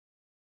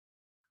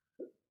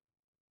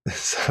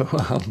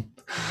So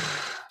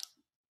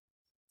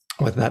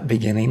with that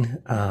beginning,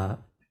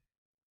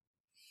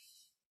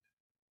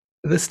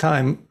 this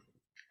time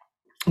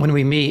when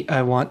we meet,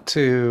 I want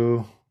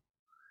to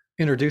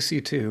introduce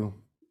you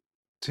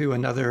to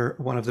another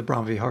one of the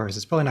Brahmaviharas.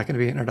 It's probably not going to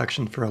be an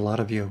introduction for a lot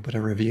of you, but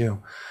a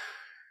review.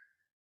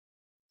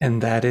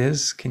 And that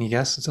is, can you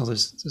guess? So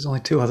there's only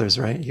two others,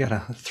 right? You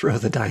got to throw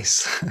the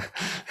dice.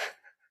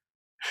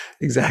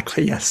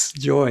 Exactly. Yes.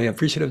 Joy,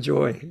 appreciative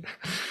joy.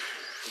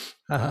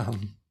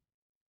 Um,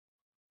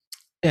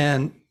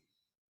 and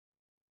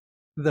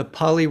the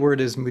Pali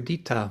word is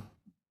mudita.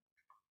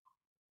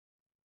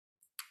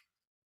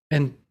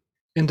 And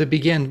to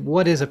begin,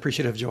 what is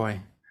appreciative joy?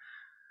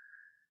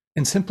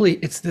 And simply,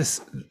 it's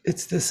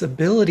this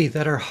ability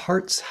that our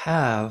hearts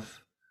have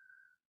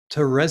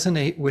to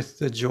resonate with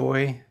the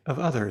joy of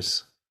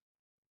others.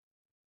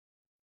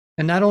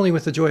 And not only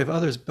with the joy of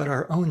others, but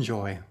our own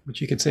joy, which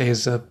you could say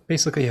is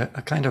basically a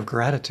kind of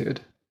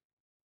gratitude.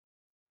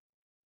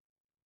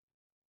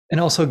 And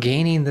also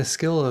gaining the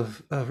skill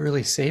of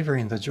really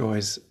savoring the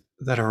joys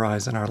that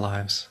arise in our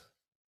lives.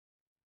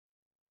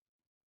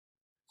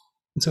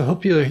 And so I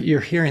hope you're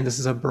hearing this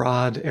is a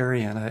broad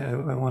area, and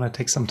I want to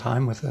take some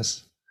time with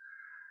this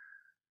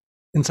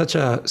in such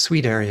a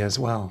sweet area as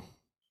well.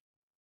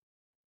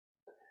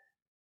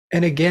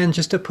 And again,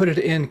 just to put it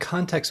in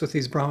context with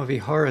these Brahma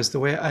Viharas, the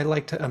way I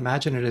like to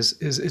imagine it is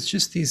it's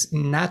just these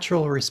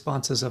natural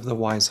responses of the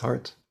wise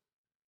heart.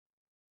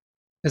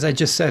 As I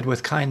just said,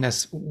 with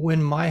kindness,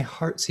 when my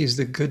heart sees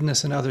the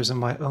goodness in others and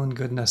my own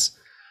goodness,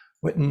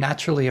 what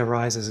naturally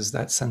arises is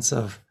that sense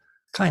of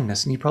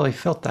kindness. And you probably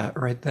felt that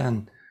right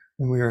then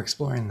when we were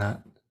exploring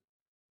that.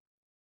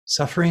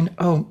 Suffering,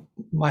 oh,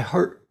 my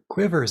heart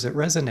quivers, it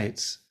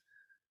resonates.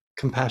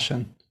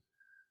 Compassion.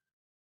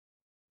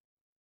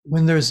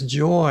 When there's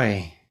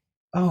joy,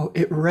 oh,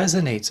 it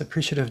resonates,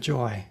 appreciative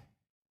joy.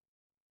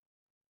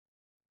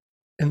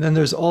 And then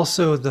there's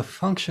also the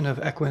function of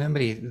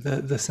equanimity,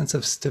 the sense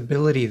of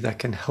stability that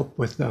can help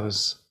with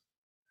those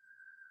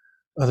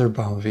other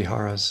Brahma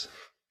Viharas.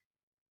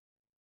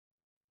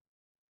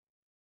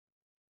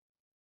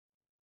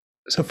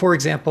 So, for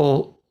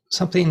example,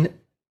 something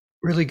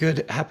really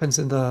good happens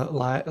in the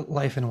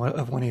life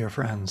of one of your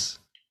friends.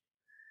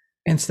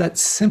 And it's that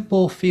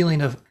simple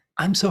feeling of,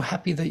 I'm so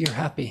happy that you're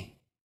happy.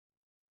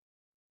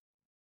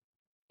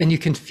 And you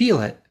can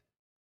feel it.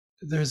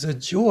 There's a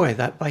joy,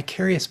 that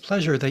vicarious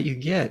pleasure that you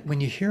get when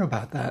you hear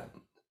about that.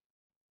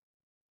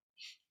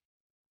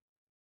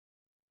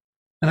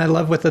 And I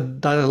love what the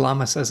Dalai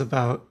Lama says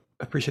about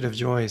appreciative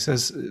joy. He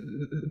says,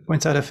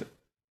 points out,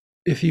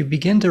 if you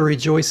begin to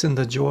rejoice in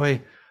the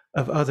joy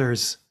of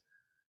others,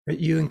 right,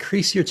 you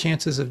increase your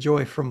chances of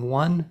joy from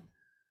 1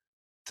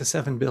 to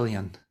 7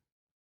 billion.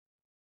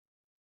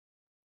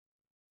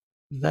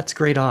 That's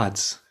great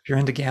odds. If you're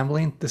into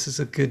gambling, this is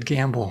a good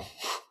gamble.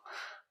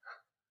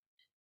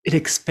 It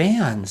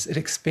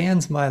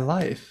expands my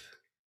life.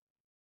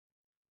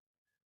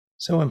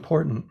 So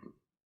important.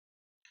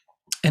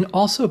 And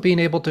also being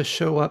able to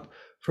show up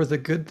for the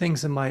good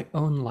things in my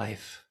own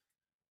life,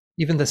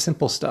 even the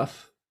simple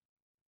stuff,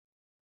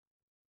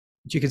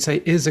 which you could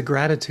say is a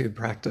gratitude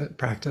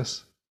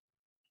practice.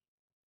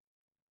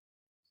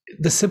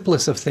 The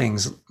simplest of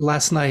things.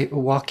 Last night,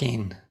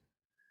 walking,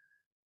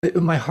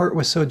 my heart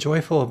was so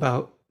joyful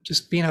about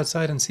just being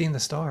outside and seeing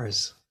the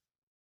stars.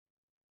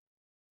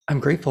 I'm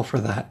grateful for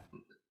that,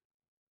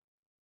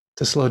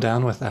 to slow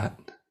down with that.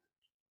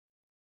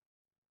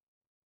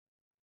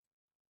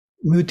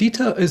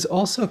 Mudita is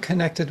also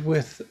connected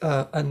with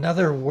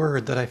another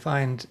word that I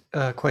find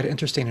quite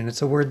interesting, and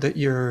it's a word that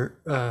you're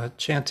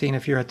chanting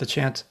if you're at the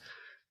chant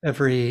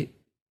every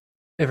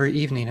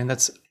evening, and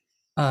that's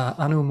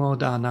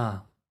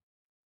anumodana.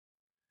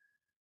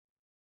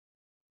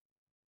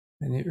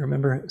 And you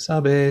remember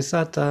Sabe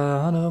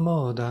Sata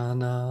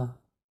Anumodana,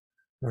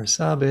 or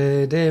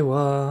Sabe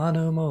Dewa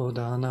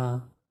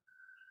Anumodana.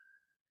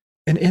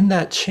 And in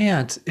that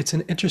chant, it's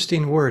an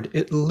interesting word.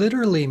 It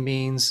literally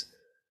means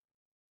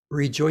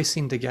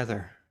rejoicing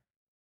together.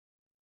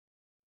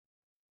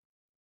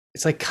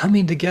 It's like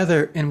coming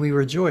together and we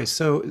rejoice.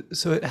 So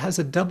it has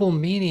a double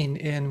meaning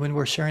in when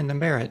we're sharing the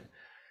merit.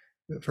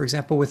 For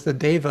example, with the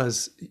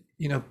devas,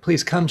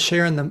 please come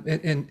share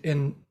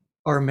in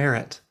our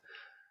merit.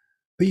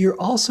 But you're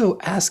also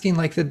asking,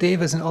 like the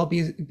devas and all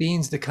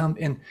beings, to come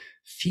and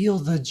feel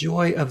the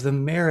joy of the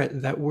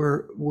merit that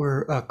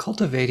we're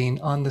cultivating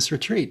on this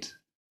retreat.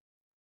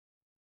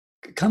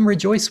 Come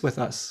rejoice with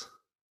us.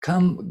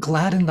 Come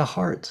gladden the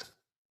heart.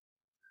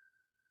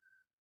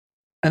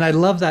 And I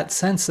love that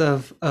sense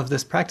of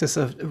this practice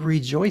of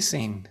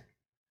rejoicing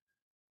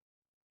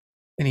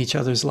in each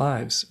other's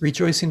lives,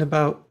 rejoicing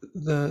about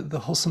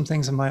the wholesome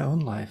things in my own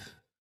life.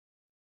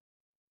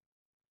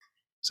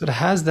 So it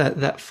has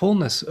that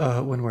fullness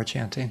when we're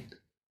chanting.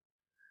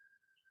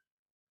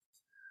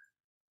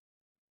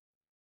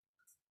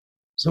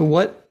 So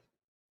what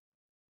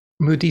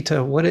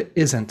mudita, what it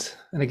isn't,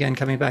 and again,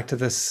 coming back to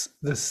this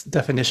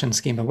definition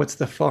schema, what's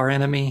the far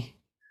enemy?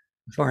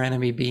 The far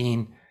enemy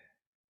being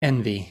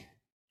envy.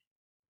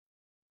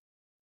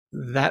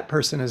 that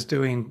person is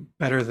doing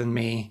better than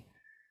me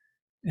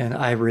and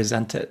I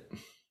resent it.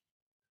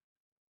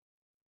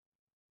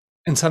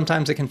 And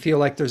sometimes it can feel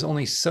like there's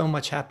only so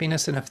much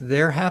happiness, and if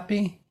they're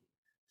happy,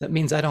 that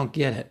means I don't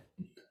get it.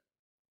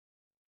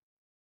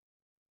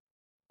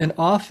 And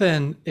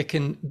often it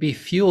can be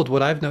fueled,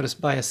 what I've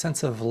noticed, by a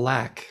sense of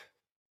lack.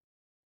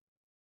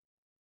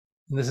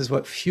 And this is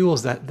what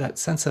fuels that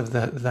sense of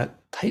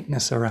that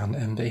tightness around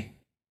envy.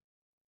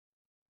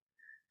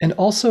 And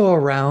also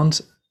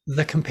around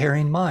the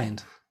comparing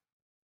mind.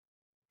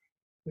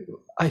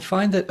 I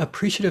find that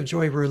appreciative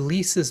joy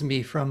releases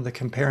me from the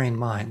comparing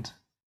mind.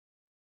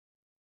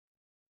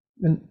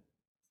 And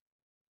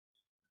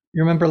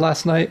you remember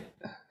last night,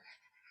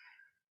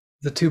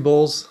 the two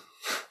bowls?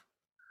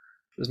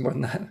 There's more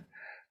than that.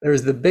 There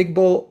was the big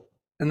bowl,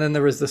 and then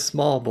there was the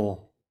small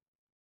bowl.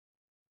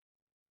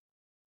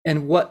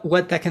 And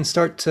what that can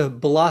start to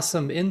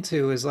blossom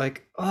into is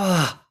like,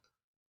 I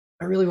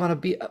really want to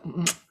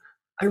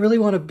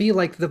be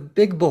like the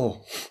big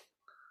bowl.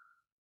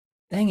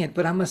 Dang it,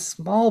 but I'm a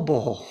small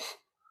bowl.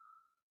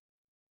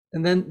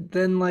 And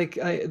then like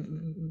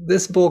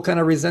this bowl kind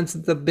of resents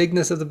the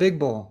bigness of the big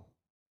bowl.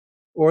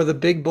 Or the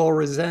big bowl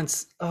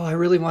resents, I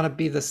really want to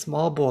be the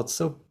small bowl. It's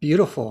so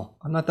beautiful.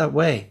 I'm not that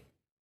way.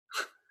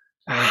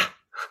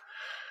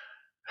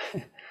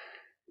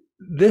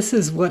 This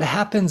is what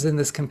happens in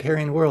this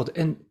comparing world.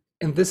 And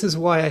this is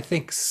why I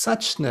think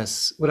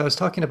suchness, what I was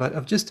talking about,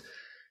 of just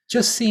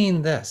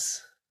seeing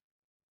this,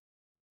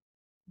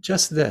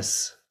 just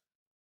this.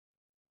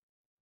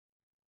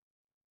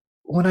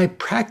 When I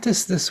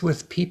practice this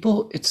with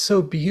people, it's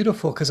so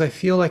beautiful because I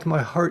feel like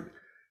my heart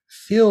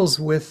fills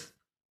with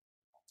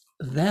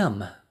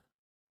them.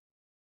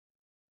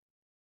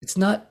 It's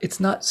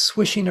not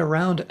swishing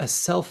around a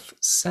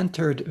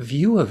self-centered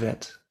view of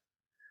it,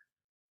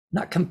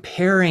 not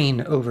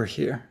comparing over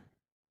here.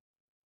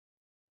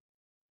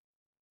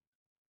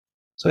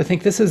 So I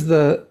think this is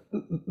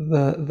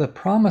the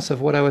promise of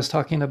what I was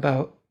talking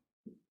about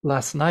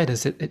last night,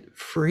 is it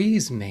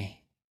frees me.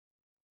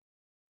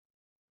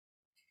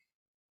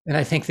 And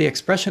I think the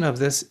expression of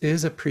this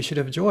is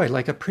appreciative joy.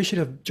 Like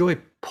appreciative joy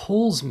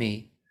pulls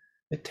me,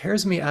 it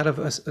tears me out of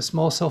a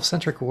small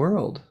self-centric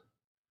world.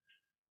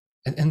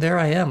 And there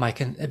I am, I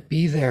can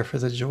be there for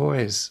the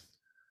joys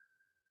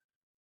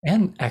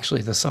and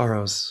actually the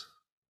sorrows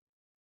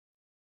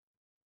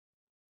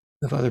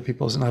of other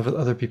people's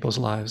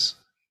lives.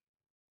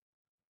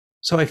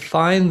 So I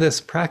find this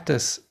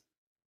practice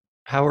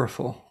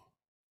powerful.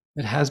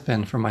 It has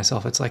been for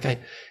myself. It's like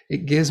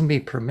it gives me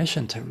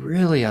permission to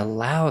really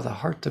allow the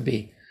heart to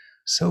be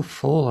so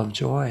full of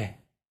joy.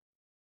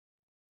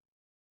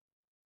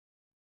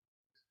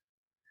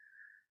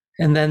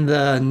 And then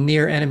the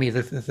near enemy,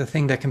 the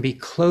thing that can be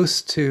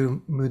close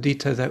to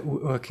mudita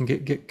that can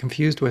get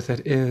confused with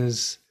it,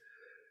 is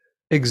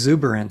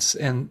exuberance.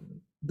 And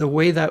the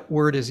way that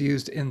word is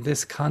used in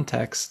this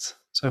context,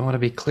 so I want to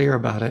be clear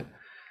about it,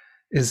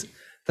 is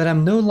that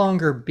I'm no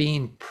longer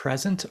being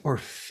present or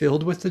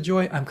filled with the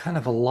joy. I'm kind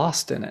of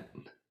lost in it.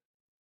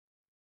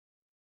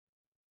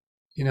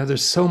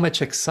 There's so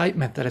much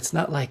excitement that it's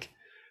not like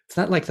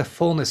the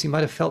fullness. You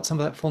might have felt some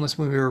of that fullness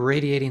when we were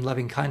radiating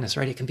loving kindness,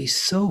 right? It can be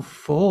so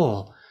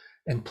full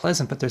and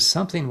pleasant, but there's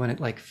something when it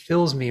like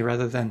fills me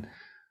rather than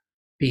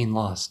being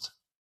lost.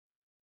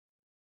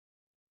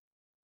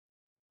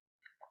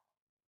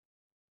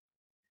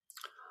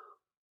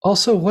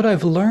 Also, what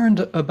I've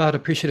learned about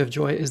appreciative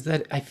joy is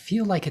that I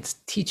feel like it's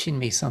teaching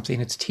me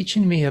something. It's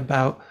teaching me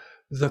about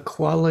the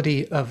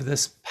quality of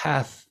this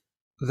path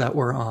that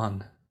we're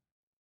on.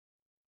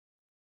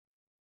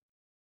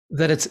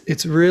 That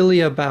it's really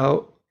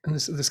about, and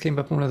this came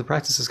up in one of the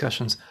practice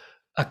discussions,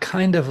 a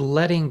kind of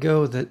letting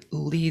go that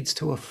leads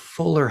to a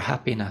fuller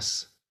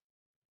happiness.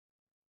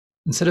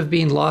 Instead of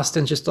being lost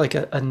in just like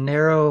a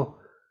narrow,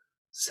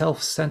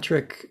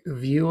 self-centric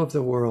view of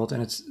the world,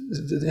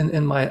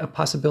 and my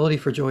possibility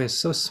for joy is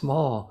so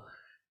small,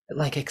 it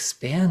like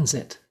expands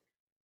it.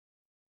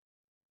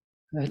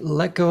 I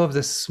let go of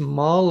the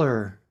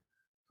smaller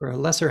or a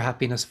lesser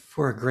happiness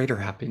for a greater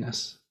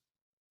happiness.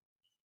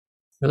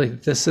 Really,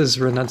 this is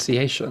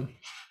renunciation.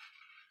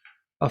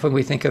 Often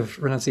we think of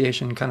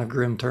renunciation in kind of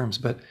grim terms,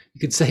 but you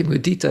could say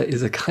mudita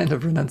is a kind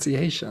of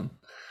renunciation.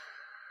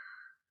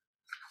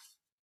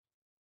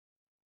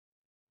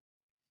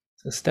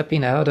 So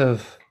stepping out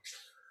of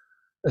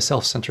a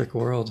self-centric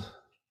world.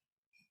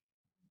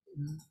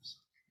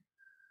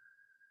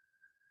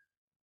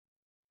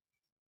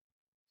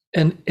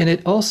 And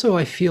it also,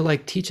 I feel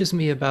like, teaches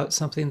me about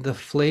something, the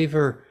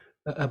flavor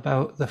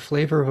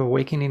of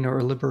awakening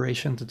or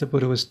liberation that the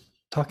Buddha was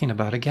talking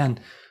about. Again,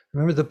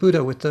 remember the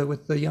Buddha with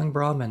the young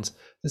Brahmins.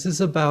 This is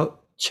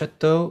about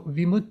cetto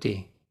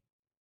vimutti.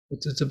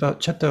 It's about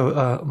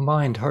cetto,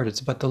 mind, heart. It's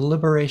about the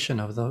liberation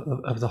of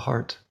the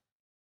heart.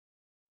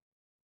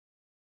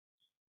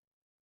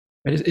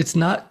 It's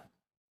not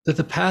that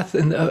the path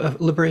of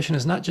liberation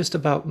is not just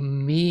about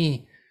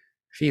me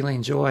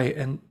feeling joy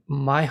and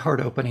my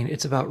heart opening.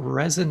 It's about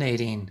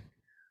resonating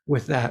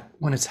with that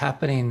when it's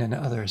happening in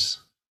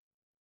others.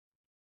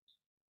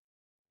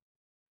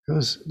 It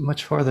goes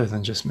much farther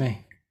than just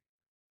me.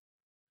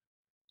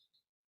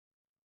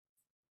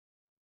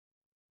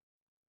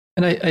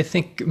 And I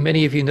think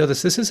many of you know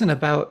this. This isn't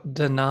about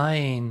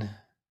denying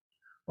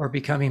or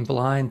becoming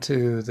blind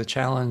to the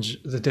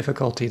challenge, the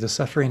difficulty, the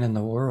suffering in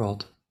the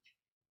world.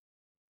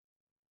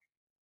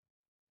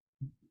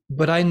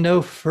 But I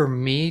know for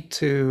me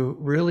to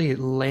really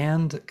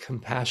land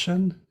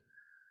compassion,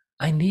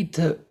 I need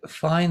to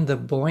find the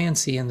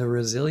buoyancy and the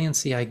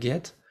resiliency I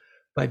get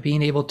by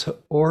being able to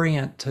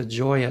orient to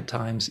joy at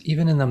times,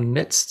 even in the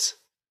midst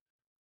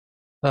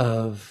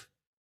of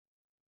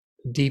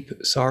deep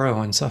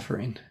sorrow and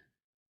suffering.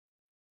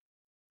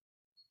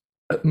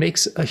 It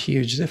makes a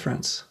huge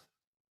difference.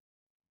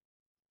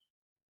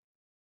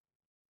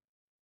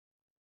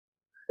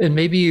 And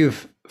maybe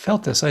you've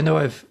felt this. I know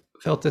I've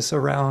felt this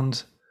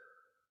around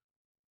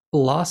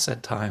loss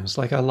at times.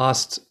 Like I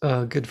lost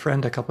a good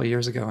friend a couple of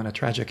years ago in a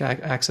tragic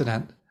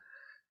accident.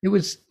 It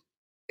was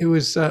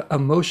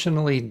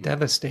emotionally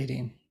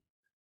devastating.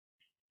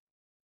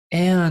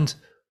 And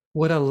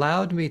what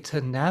allowed me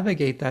to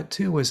navigate that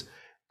too was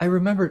I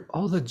remembered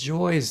all the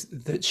joys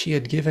that she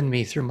had given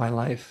me through my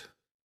life.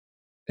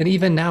 And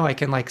even now I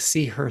can like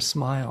see her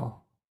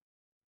smile.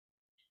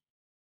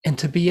 And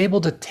to be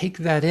able to take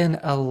that in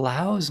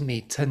allows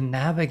me to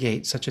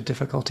navigate such a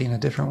difficulty in a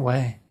different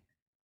way.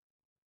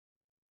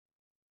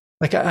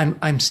 Like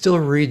I'm still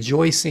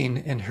rejoicing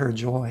in her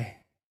joy.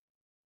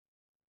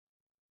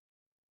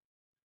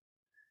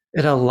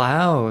 It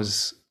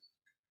allows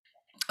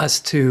us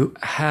to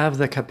have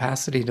the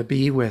capacity to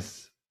be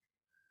with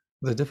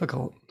the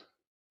difficult.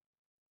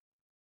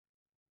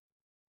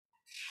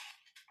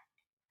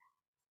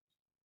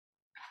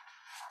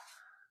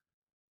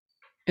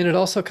 And it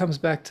also comes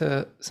back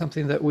to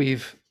something that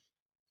we've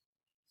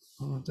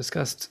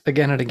discussed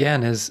again and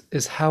again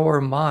is how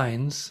our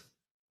minds,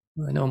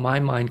 I know my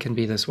mind can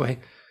be this way,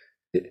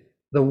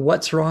 the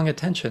what's wrong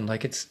attention,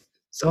 like it's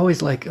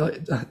always like I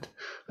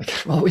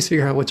can always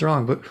figure out what's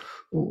wrong, but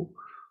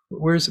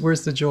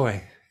where's the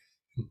joy?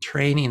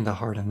 Training the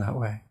heart in that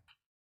way.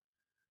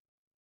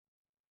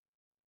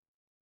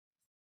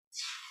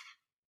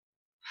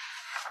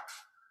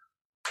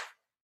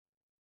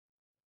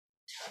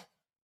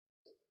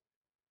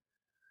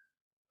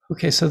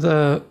 Okay, so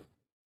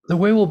the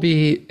way we'll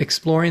be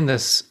exploring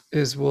this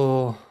is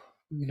we'll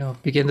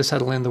begin to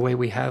settle in the way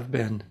we have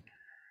been,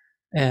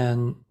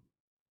 and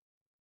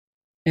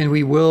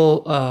we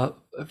will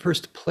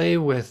first play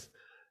with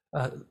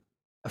a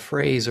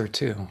phrase or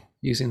two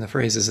using the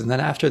phrases, and then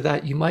after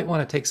that you might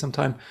want to take some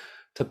time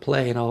to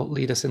play, and I'll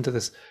lead us into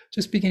this,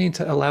 just beginning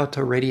to allow it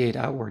to radiate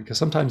outward, because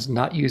sometimes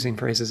not using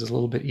phrases is a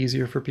little bit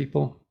easier for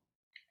people,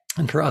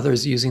 and for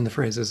others using the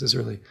phrases is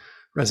really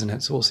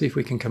resonant. So we'll see if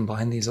we can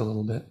combine these a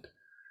little bit.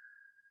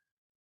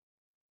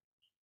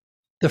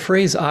 The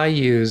phrase I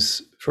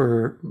use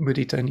for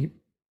mudita, and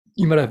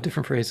you might have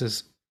different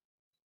phrases.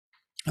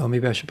 Oh,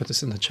 maybe I should put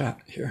this in the chat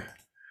here.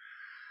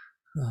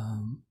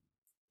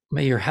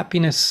 May your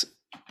happiness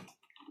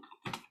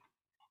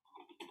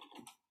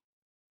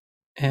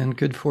and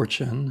good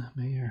fortune,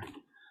 may your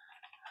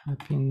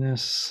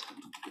happiness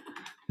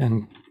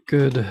and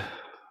good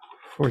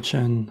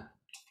fortune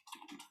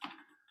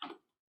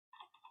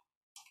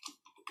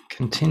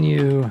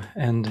continue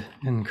and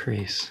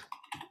increase.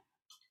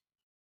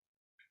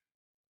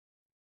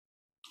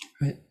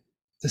 Right?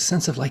 The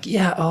sense of like,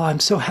 yeah, oh, I'm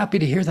so happy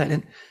to hear that.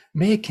 And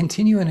may it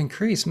continue and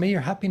increase. May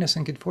your happiness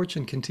and good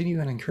fortune continue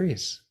and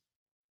increase.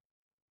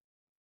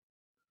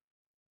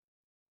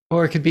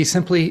 Or it could be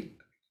simply,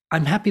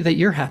 I'm happy that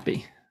you're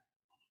happy.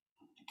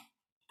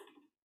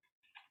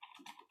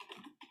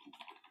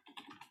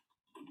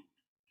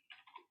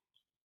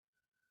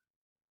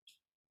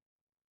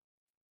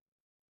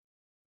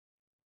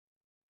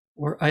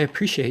 Or I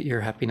appreciate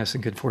your happiness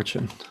and good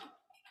fortune.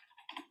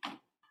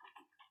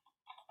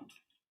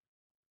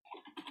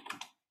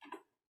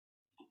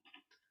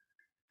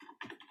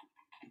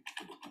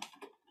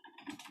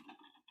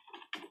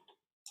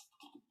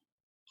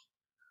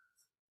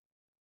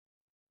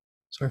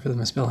 Sorry for the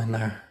misspelling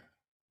there.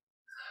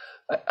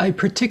 I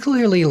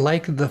particularly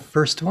like the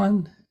first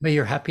one, may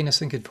your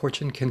happiness and good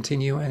fortune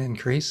continue and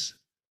increase,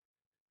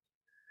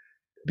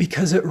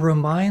 because it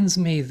reminds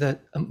me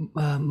that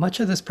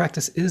much of this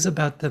practice is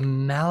about the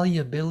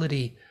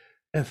malleability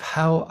of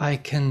how I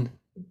can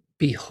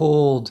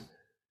behold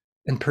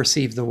and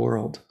perceive the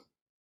world.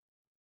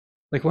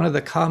 Like one of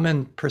the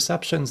common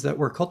perceptions that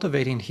we're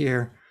cultivating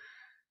here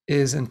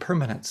is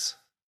impermanence,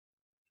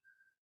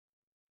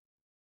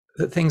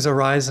 that things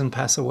arise and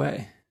pass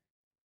away.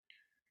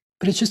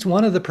 But it's just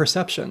one of the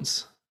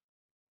perceptions,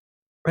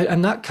 right?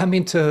 I'm not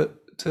coming to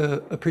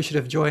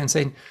appreciative joy and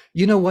saying,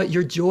 you know what,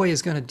 your joy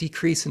is going to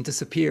decrease and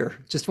disappear.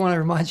 Just want to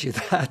remind you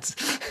that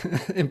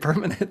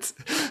impermanence.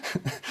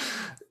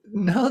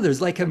 No,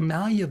 there's like a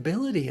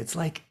malleability. It's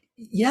like,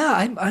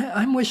 yeah,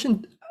 I'm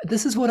wishing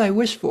this is what I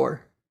wish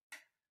for,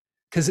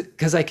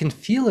 because I can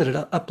feel it. It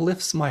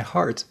uplifts my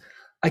heart.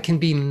 I can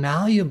be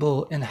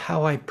malleable in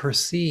how I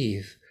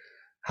perceive,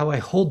 how I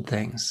hold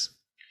things.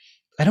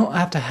 I don't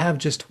have to have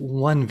just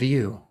one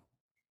view.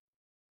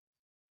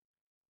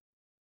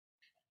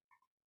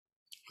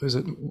 was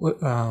it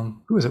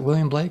who was it?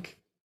 William Blake?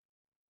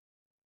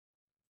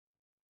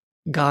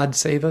 God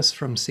save us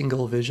from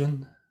single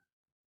vision.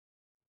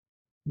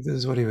 This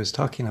is what he was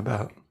talking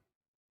about.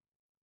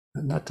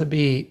 Not to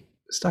be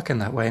stuck in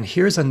that way. And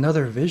here's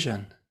another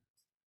vision.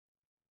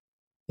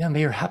 Yeah,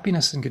 may your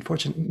happiness and good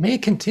fortune, may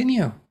it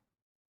continue.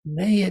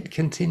 May it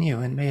continue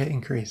and may it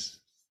increase.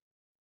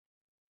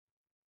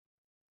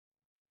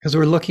 Because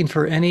we're looking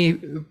for any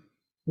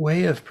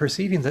way of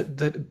perceiving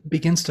that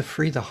begins to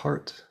free the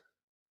heart.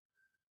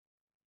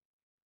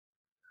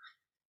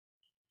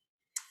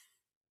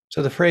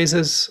 So the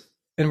phrases,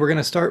 and we're going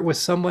to start with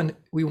someone,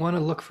 we want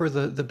to look for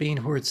the being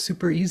who it's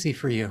super easy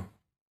for you.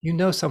 You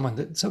know someone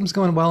that something's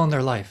going well in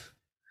their life.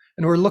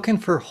 And we're looking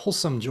for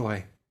wholesome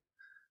joy.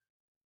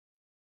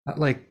 Not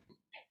like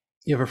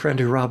you have a friend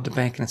who robbed a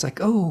bank and it's like,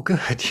 oh, good.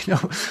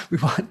 We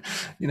want,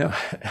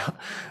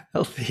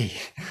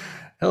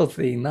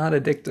 healthy, not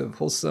addictive,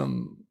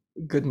 wholesome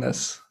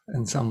goodness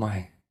in some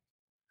way.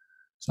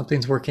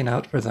 Something's working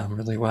out for them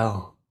really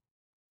well.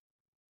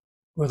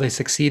 Or they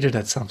succeeded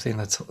at something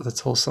that's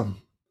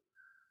wholesome,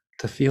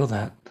 to feel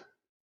that.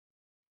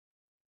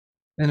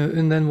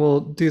 And then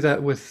we'll do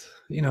that with,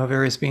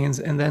 various beings,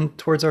 and then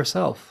towards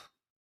ourself.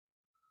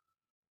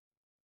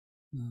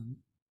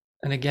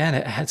 And again,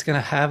 it's going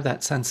to have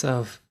that sense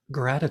of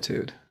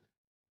gratitude.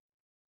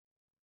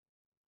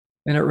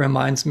 And it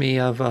reminds me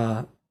of,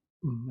 I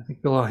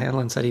think Bill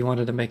O'Hanlon said he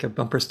wanted to make a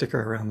bumper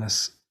sticker around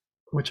this,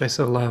 which I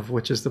so love,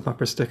 which is the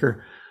bumper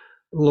sticker.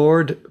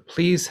 Lord,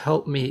 please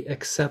help me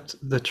accept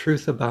the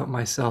truth about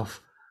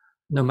myself,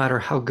 no matter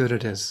how good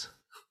it is.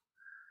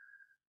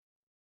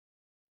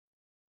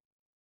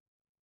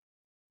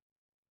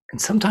 And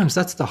sometimes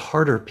that's the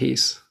harder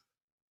piece.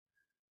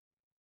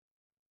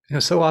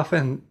 So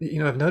often,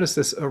 I've noticed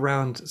this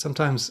around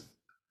sometimes,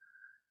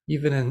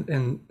 even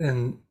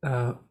in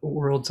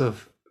worlds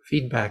of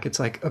feedback, it's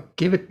like, oh,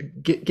 give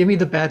me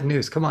the bad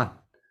news. Come on,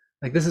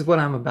 like this is what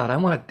I'm about. I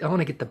want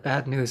to get the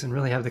bad news and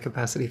really have the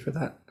capacity for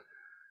that.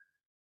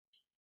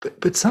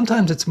 But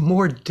sometimes it's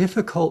more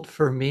difficult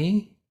for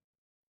me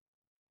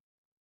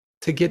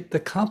to get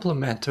the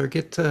compliment or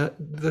get to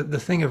the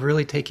thing of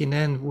really taking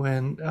in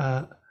when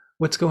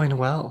what's going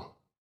well,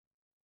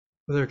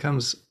 whether it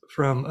comes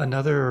from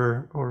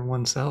another or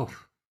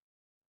oneself.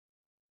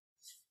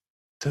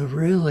 To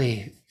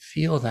really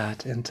feel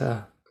that and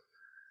to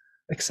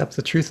accept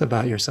the truth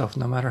about yourself,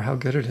 no matter how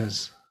good it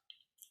is.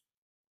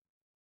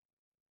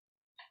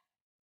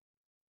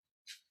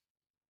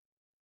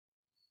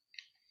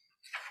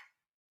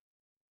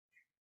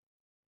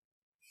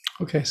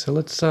 Okay, so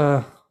let's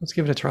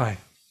give it a try.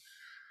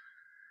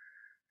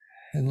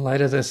 In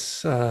light of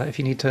this, if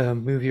you need to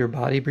move your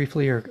body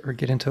briefly or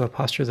get into a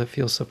posture that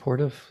feels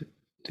supportive,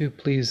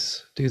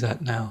 please do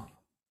that now.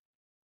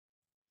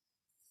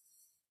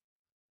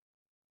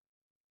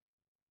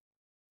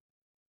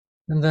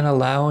 And then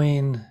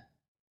allowing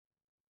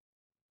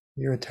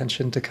your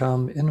attention to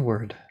come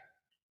inward.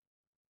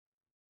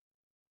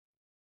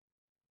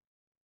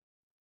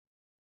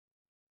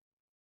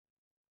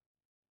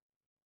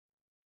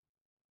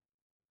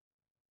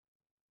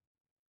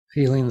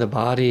 Feeling the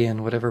body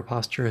in whatever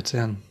posture it's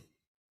in.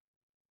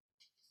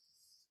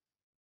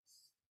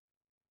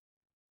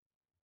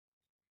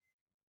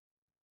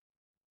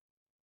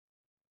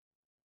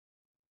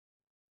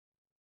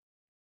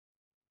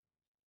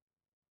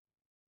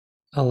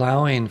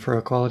 Allowing for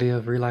a quality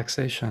of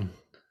relaxation.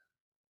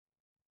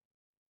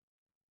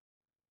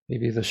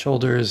 Maybe the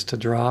shoulders to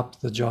drop,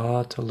 the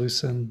jaw to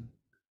loosen,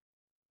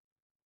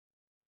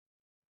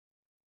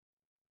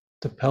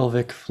 the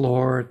pelvic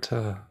floor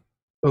to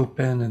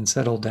open and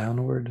settle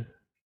downward.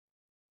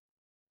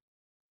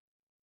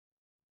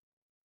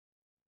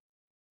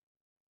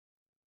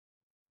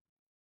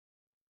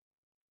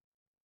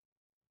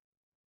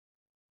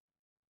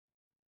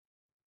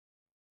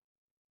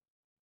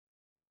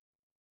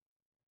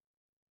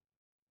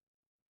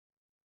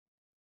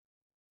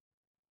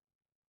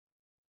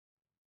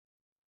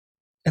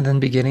 And then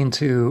beginning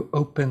to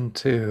open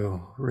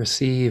to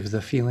receive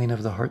the feeling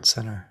of the heart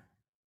center.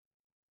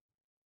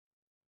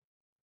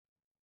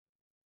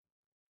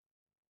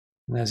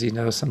 And as you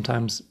know,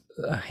 sometimes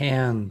a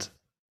hand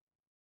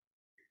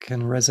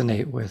can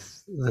resonate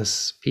with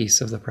this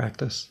piece of the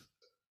practice.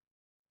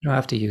 You don't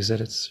have to use it,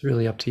 it's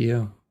really up to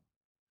you.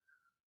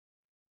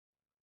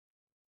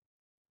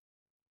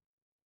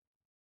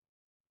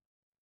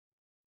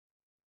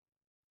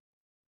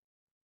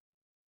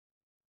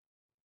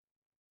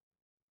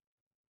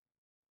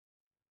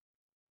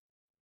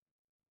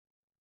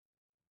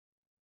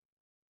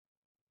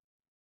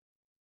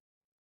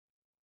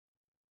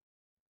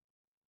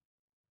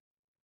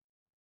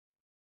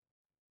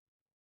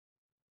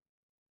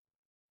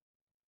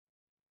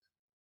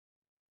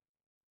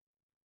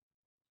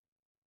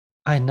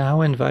 I now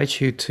invite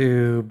you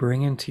to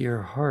bring into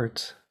your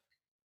heart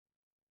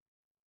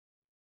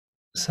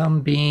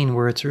some being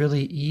where it's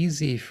really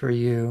easy for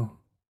you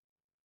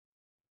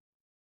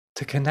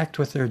to connect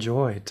with their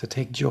joy, to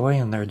take joy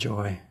in their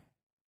joy.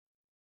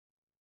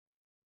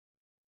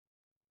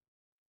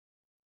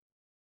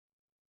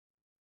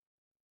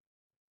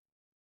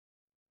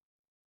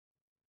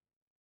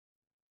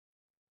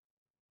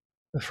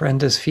 A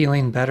friend is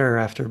feeling better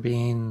after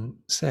being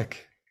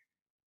sick.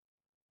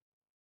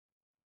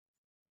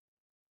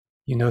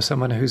 You know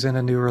someone who's in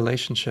a new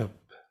relationship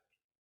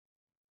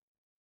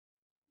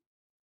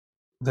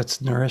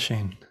that's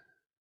nourishing.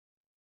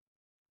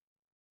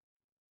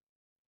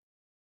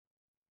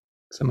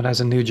 Someone has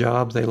a new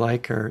job they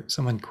like, or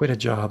someone quit a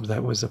job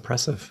that was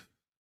oppressive.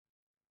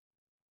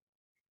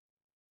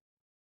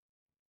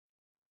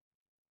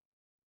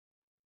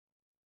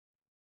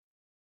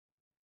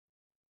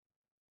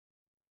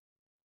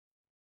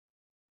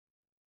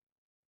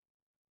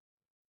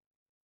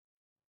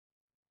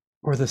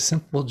 Or the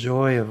simple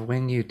joy of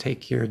when you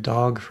take your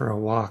dog for a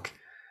walk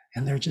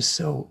and they're just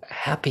so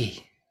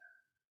happy.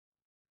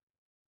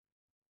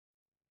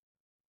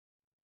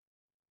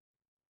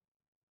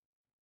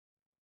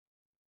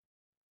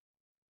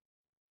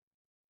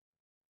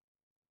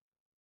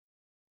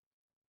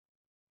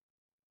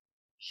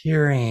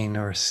 Hearing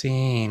or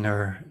seeing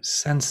or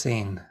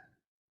sensing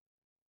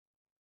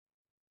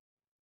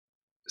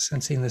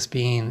this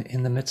being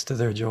in the midst of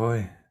their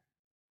joy.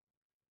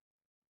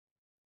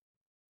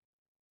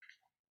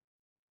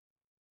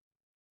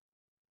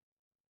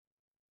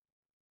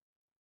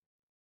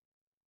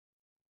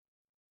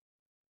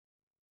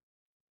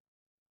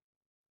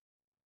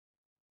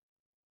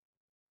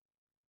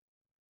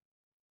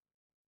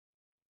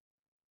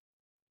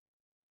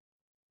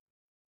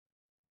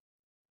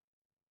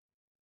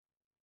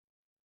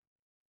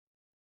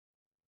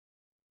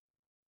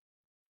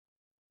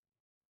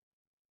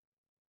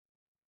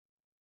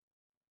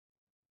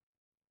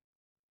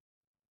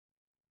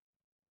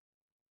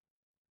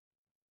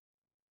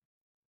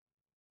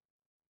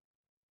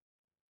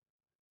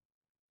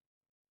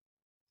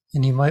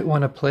 And you might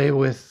want to play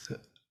with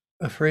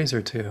a phrase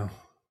or two.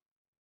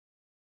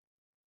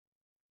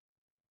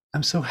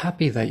 I'm so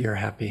happy that you're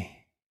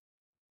happy.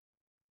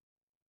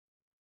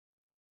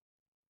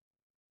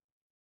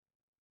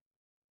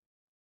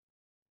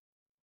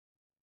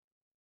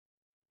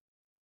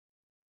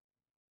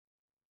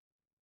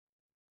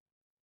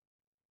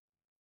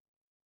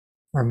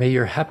 Or may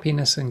your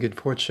happiness and good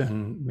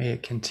fortune, may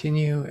it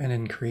continue and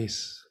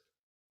increase.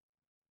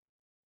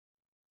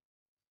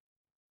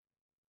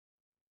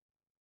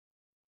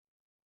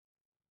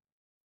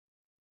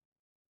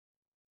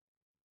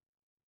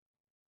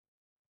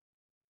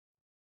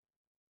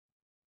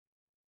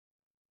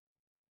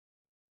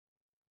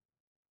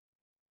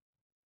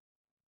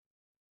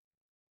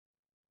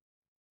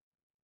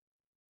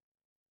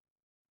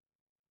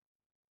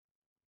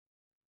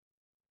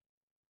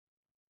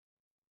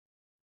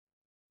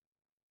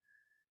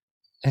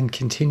 And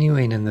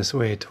continuing in this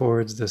way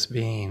towards this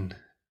being.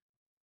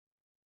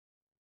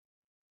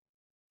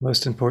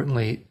 Most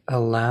importantly,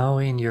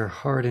 allowing your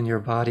heart and your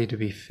body to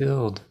be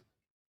filled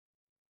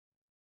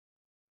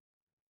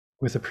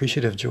with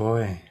appreciative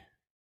joy.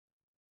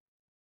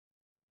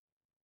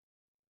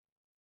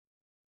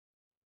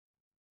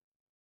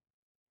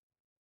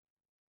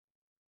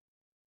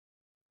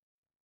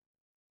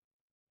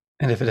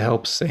 And if it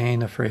helps,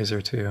 saying a phrase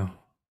or two,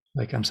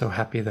 like, I'm so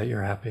happy that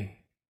you're happy.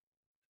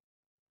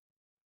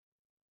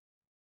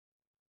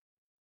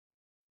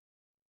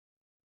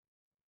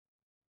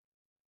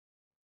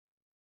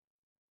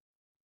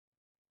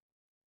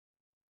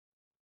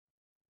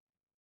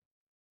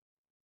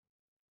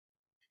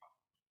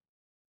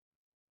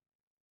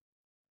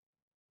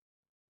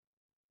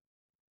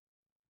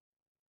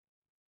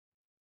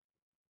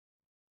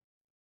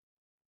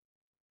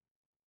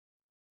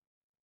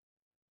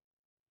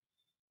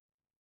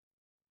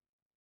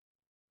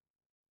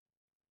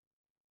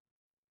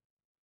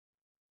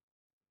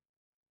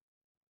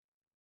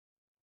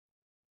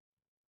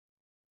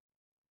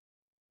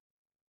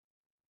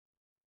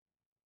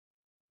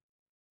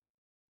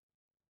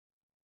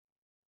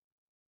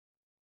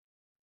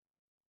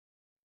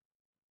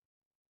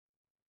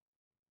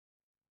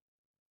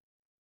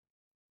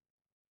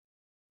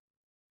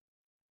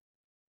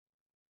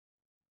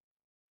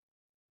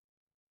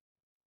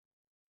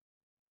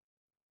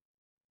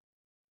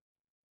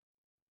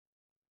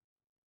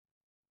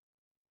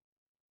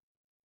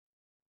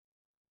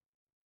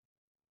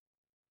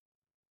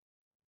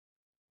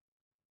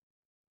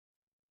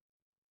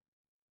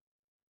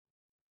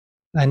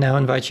 I now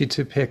invite you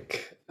to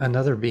pick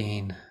another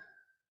being.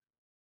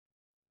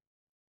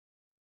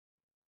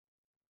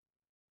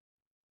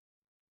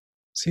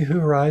 See who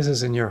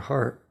rises in your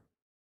heart.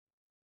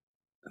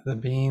 The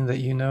being that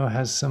you know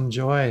has some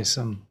joy,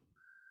 some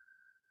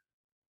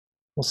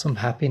wholesome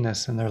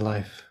happiness in their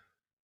life.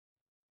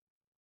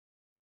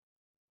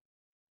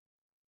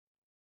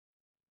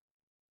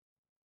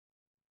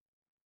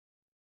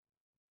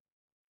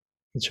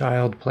 The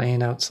child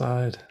playing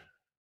outside.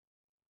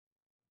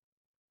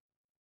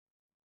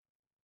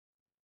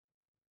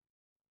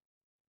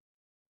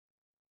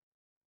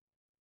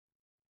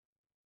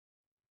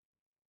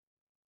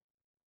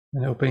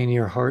 And opening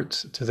your heart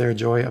to their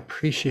joy,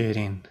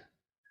 appreciating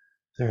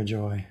their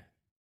joy.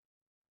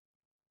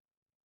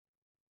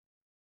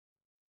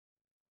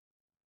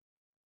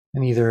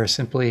 And either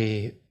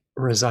simply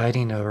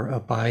residing or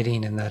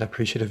abiding in that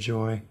appreciative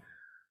joy,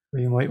 Or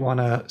you might want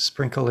to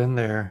sprinkle in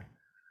there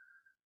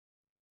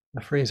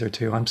a phrase or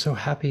two. I'm so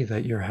happy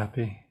that you're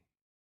happy.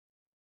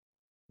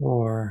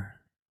 Or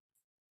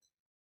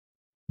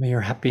may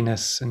your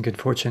happiness and good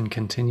fortune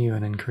continue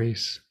and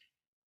increase.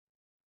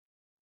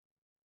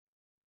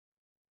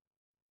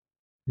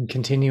 And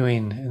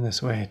continuing in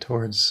this way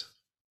towards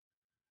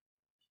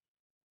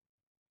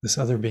this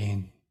other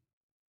being.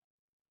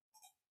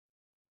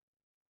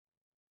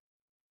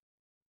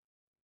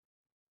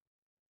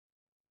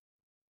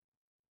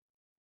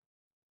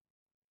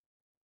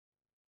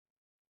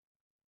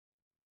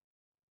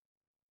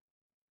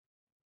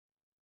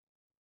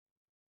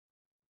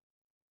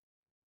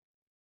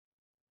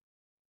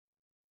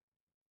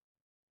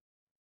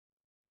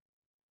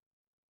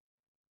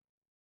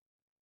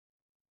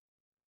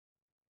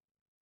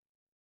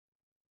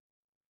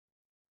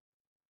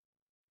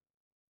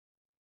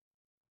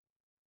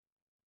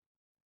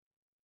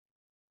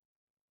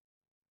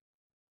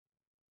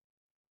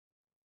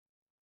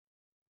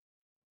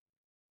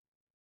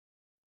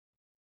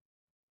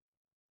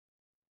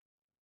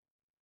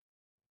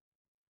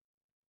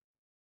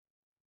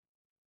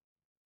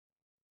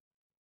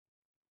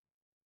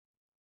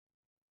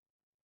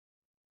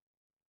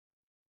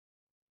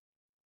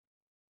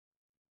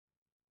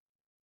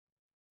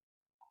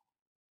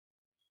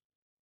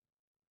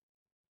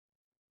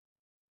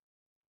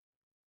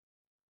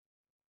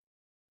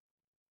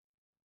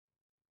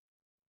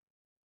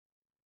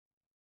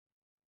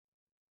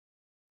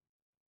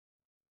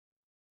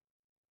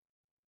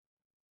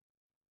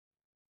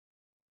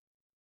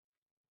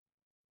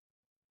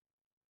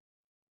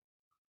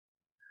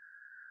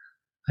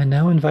 I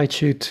now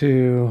invite you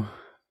to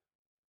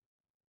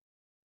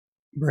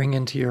bring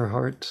into your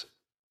heart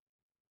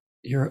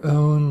your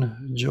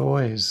own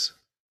joys,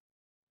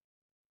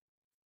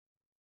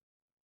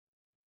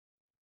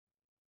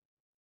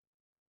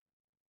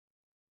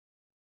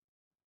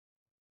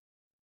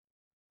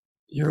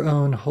 your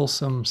own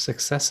wholesome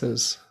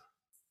successes.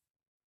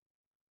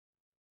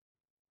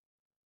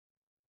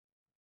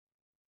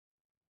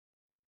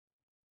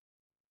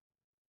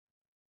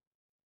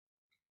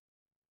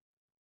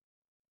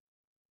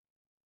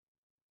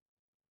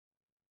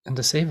 And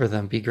to savor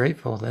them, be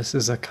grateful. This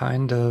is a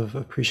kind of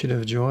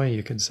appreciative joy,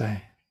 you could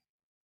say.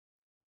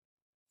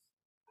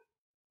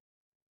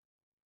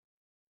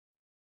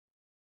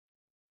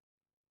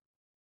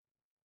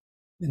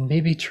 And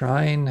maybe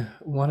trying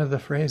one of the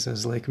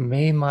phrases like,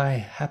 may my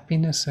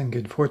happiness and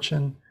good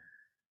fortune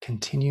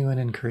continue and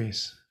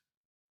increase.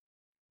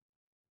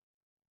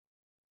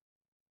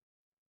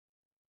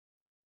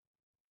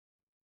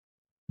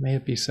 May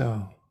it be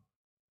so.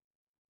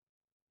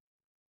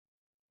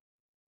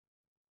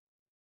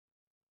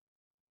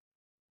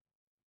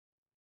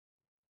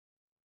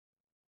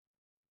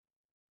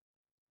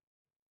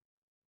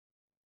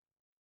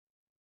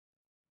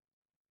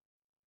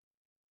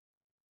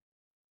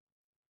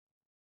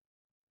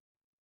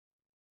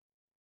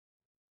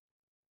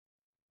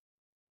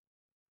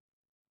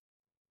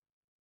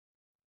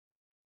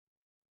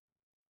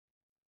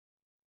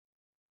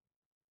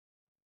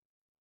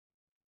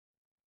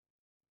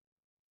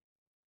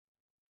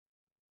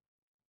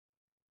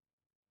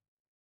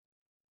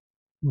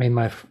 May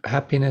my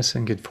happiness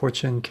and good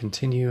fortune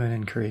continue and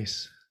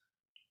increase.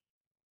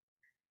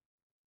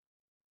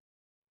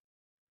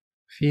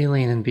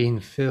 Feeling and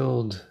being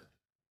filled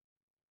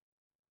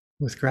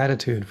with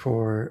gratitude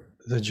for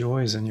the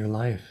joys in your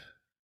life.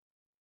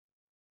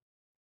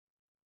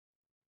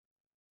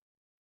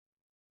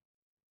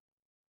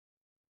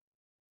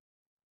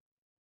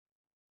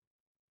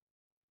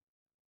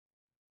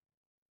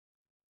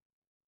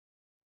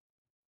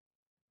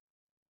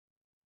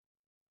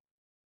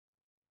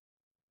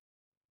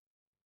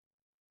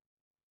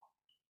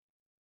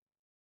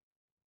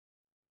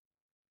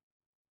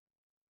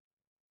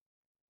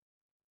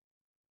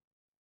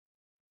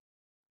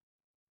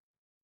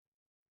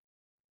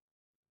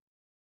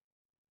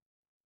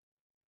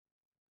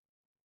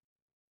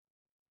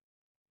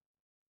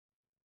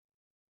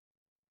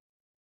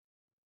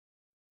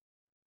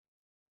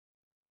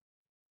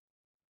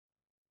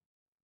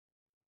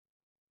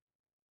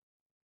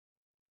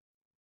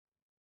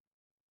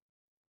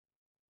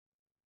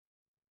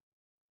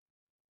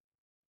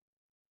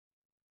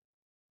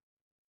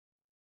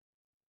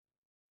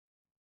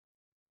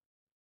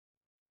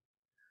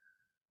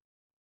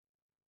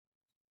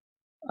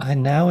 I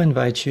now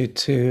invite you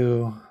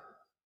to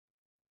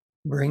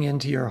bring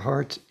into your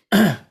heart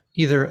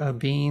either a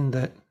being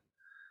that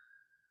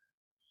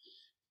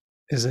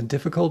is a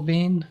difficult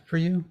being for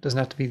you, doesn't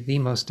have to be the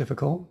most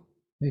difficult,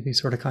 maybe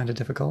sort of kind of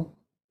difficult,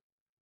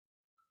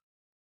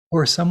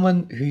 or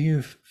someone who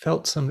you've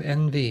felt some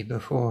envy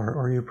before,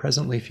 or you're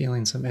presently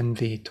feeling some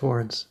envy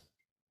towards.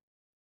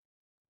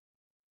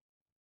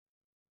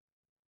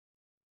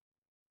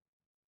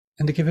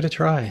 And to give it a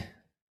try,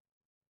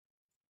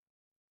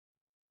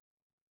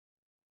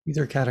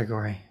 either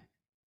category.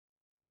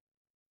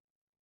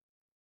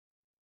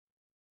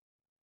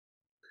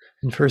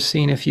 And first,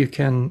 seeing if you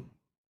can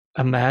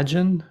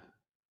imagine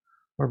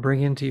or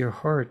bring into your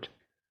heart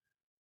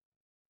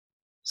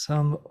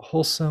some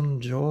wholesome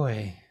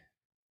joy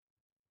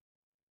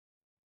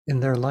in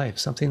their life,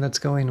 something that's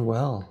going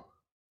well.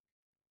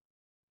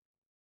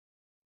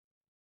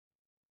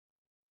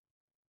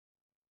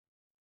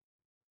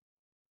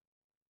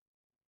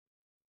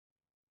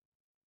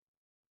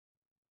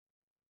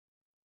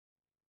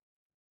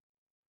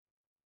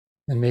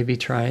 And maybe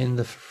trying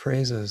the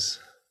phrases,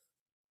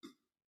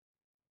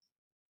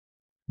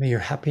 may your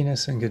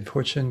happiness and good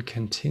fortune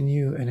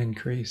continue and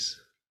increase.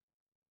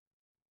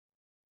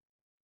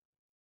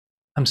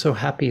 I'm so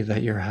happy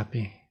that you're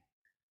happy.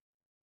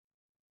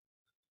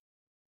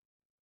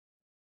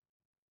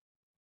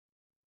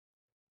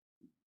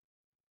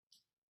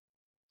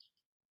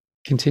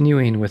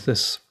 Continuing with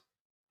this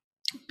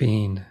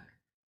being,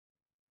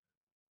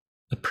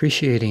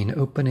 appreciating,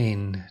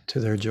 opening to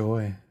their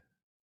joy.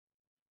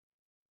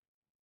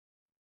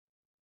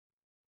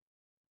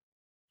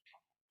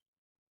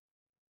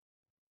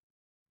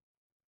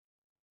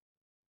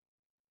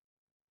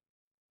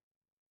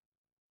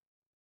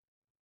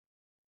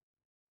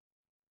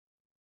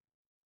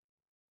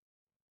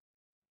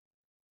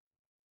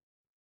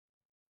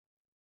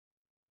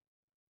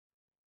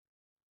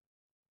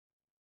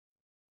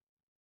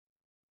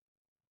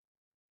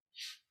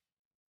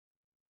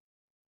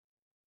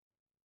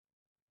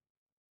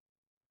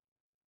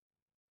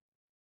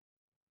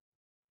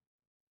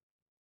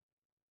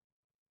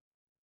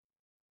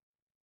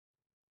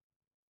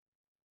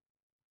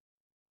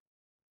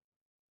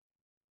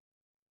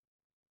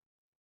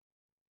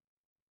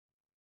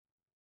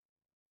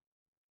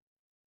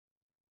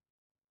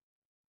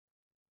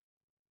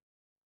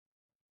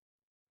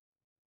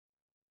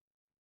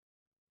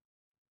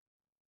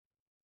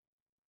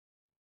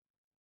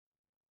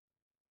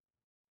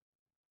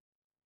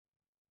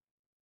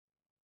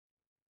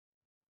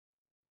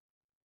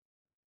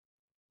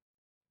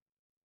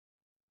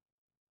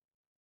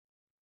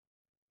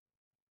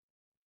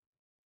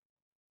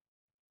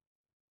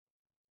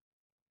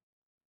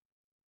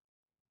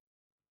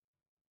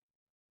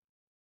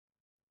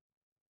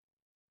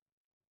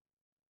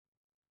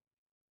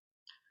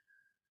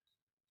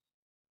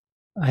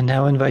 I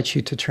now invite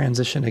you to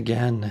transition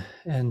again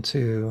and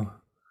to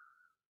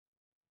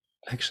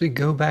actually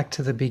go back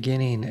to the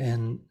beginning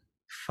and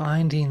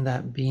finding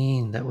that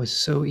being that was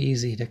so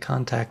easy to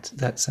contact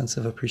that sense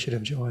of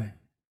appreciative joy.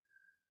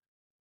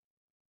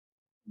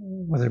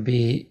 Whether it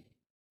be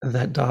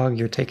that dog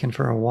you're taking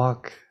for a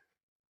walk,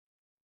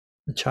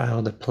 a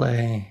child at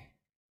play,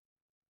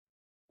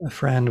 a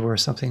friend where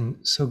something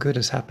so good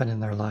has happened in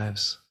their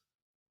lives.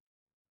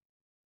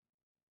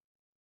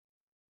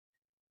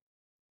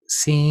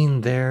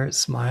 Seeing their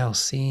smile,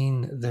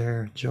 seeing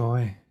their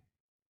joy.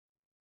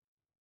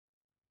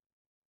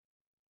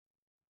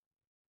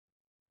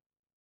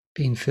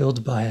 Being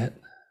filled by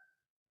it.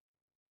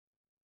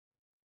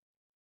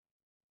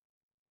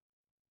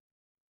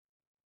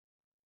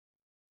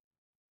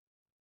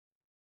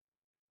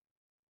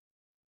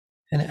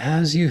 And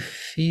as you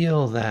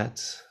feel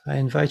that, I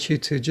invite you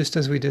to, just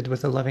as we did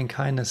with the loving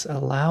kindness,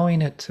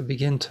 allowing it to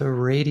begin to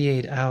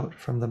radiate out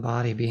from the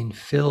body, being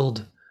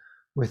filled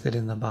with it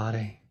in the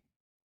body.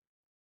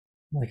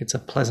 Like it's a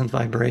pleasant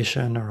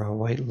vibration or a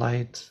white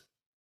light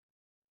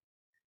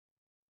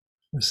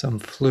or some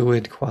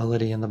fluid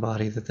quality in the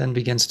body that then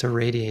begins to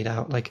radiate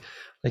out like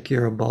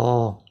you're a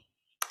ball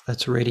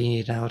that's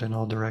radiating out in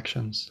all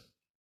directions.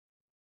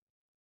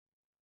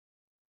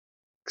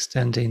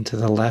 Extending to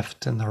the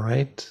left and the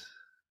right.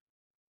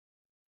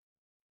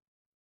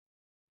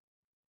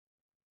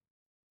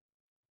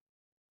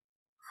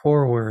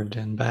 Forward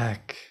and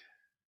back.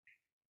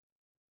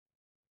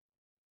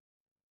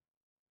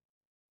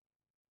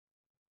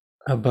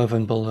 Above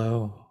and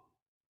below.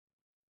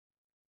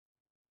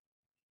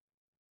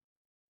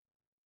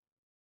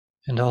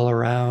 And all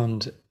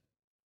around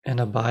and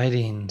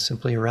abiding,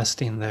 simply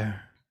resting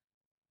there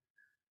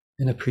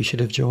in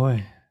appreciative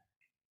joy.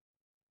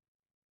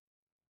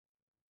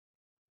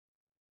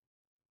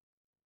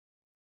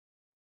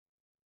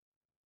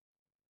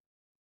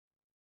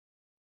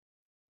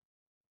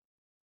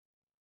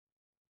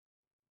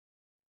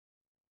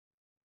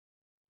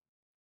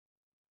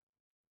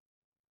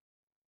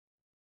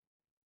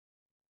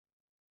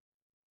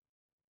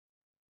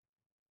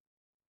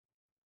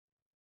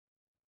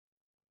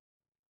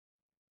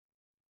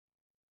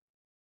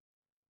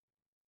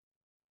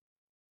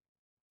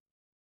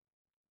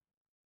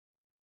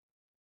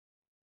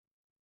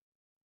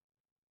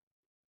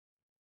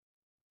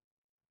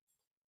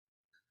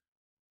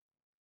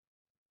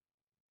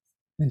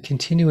 And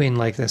continuing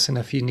like this, and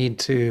if you need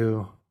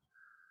to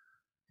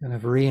kind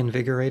of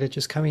reinvigorate it,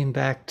 just coming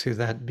back to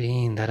that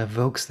being that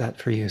evokes that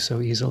for you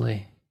so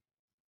easily.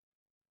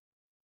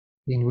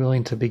 Being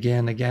willing to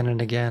begin again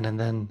and again, and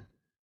then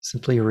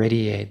simply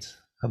radiate,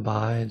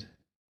 abide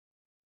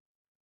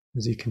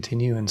as you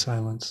continue in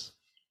silence.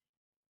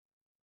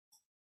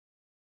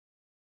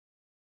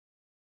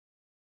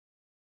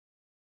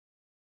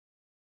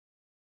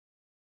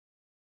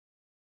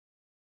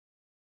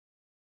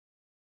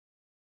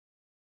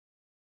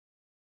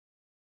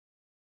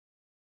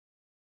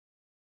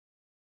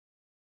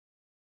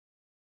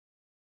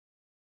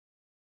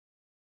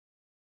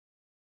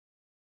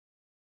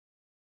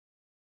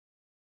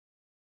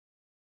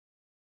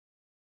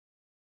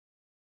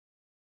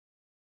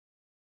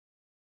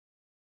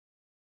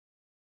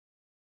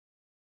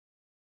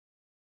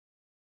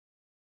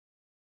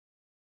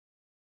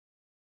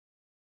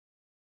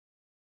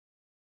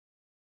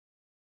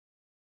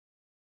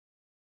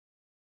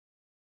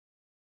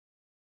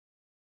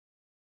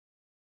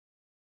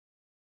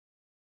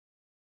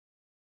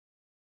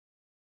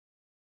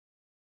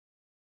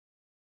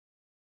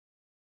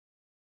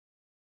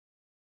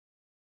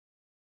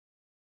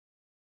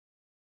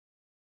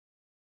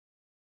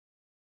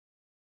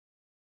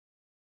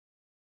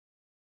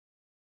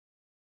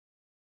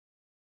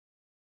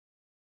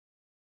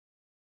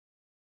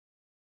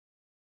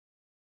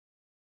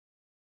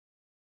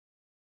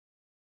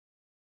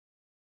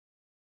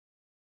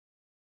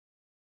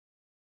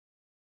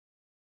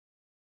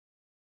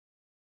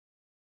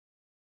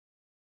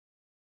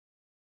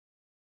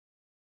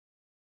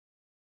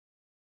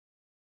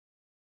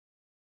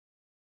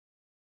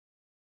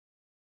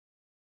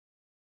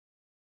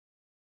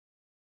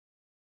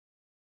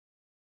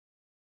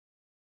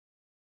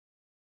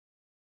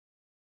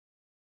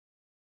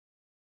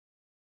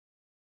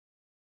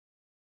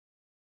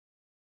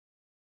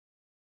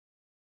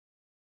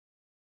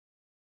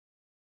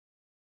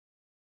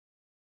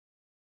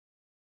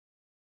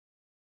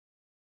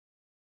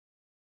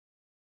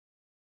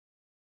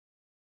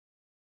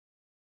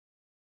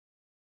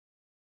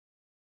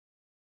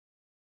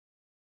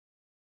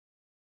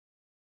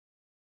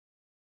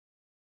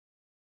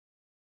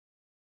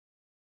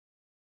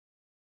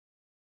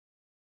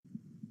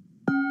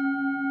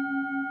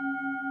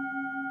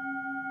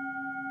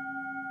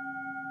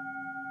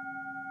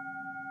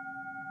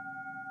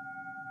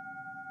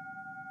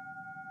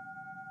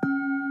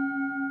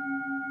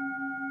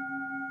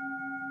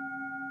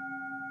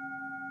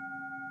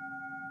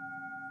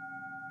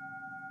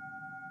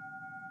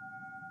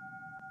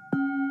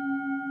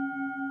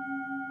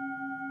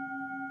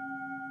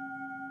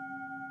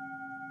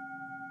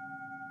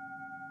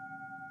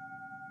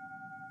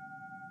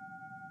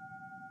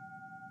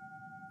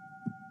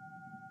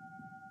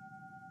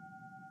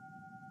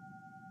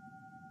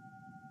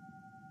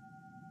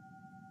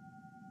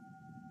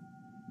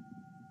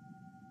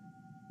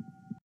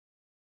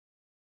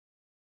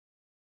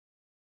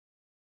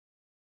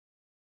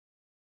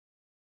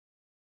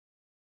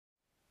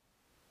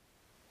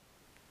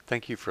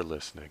 Thank you for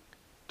listening.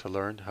 To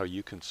learn how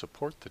you can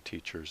support the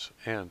teachers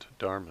and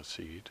Dharma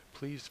Seed,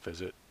 please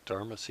visit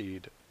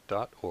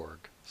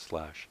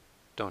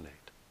dharmaseed.org/donate.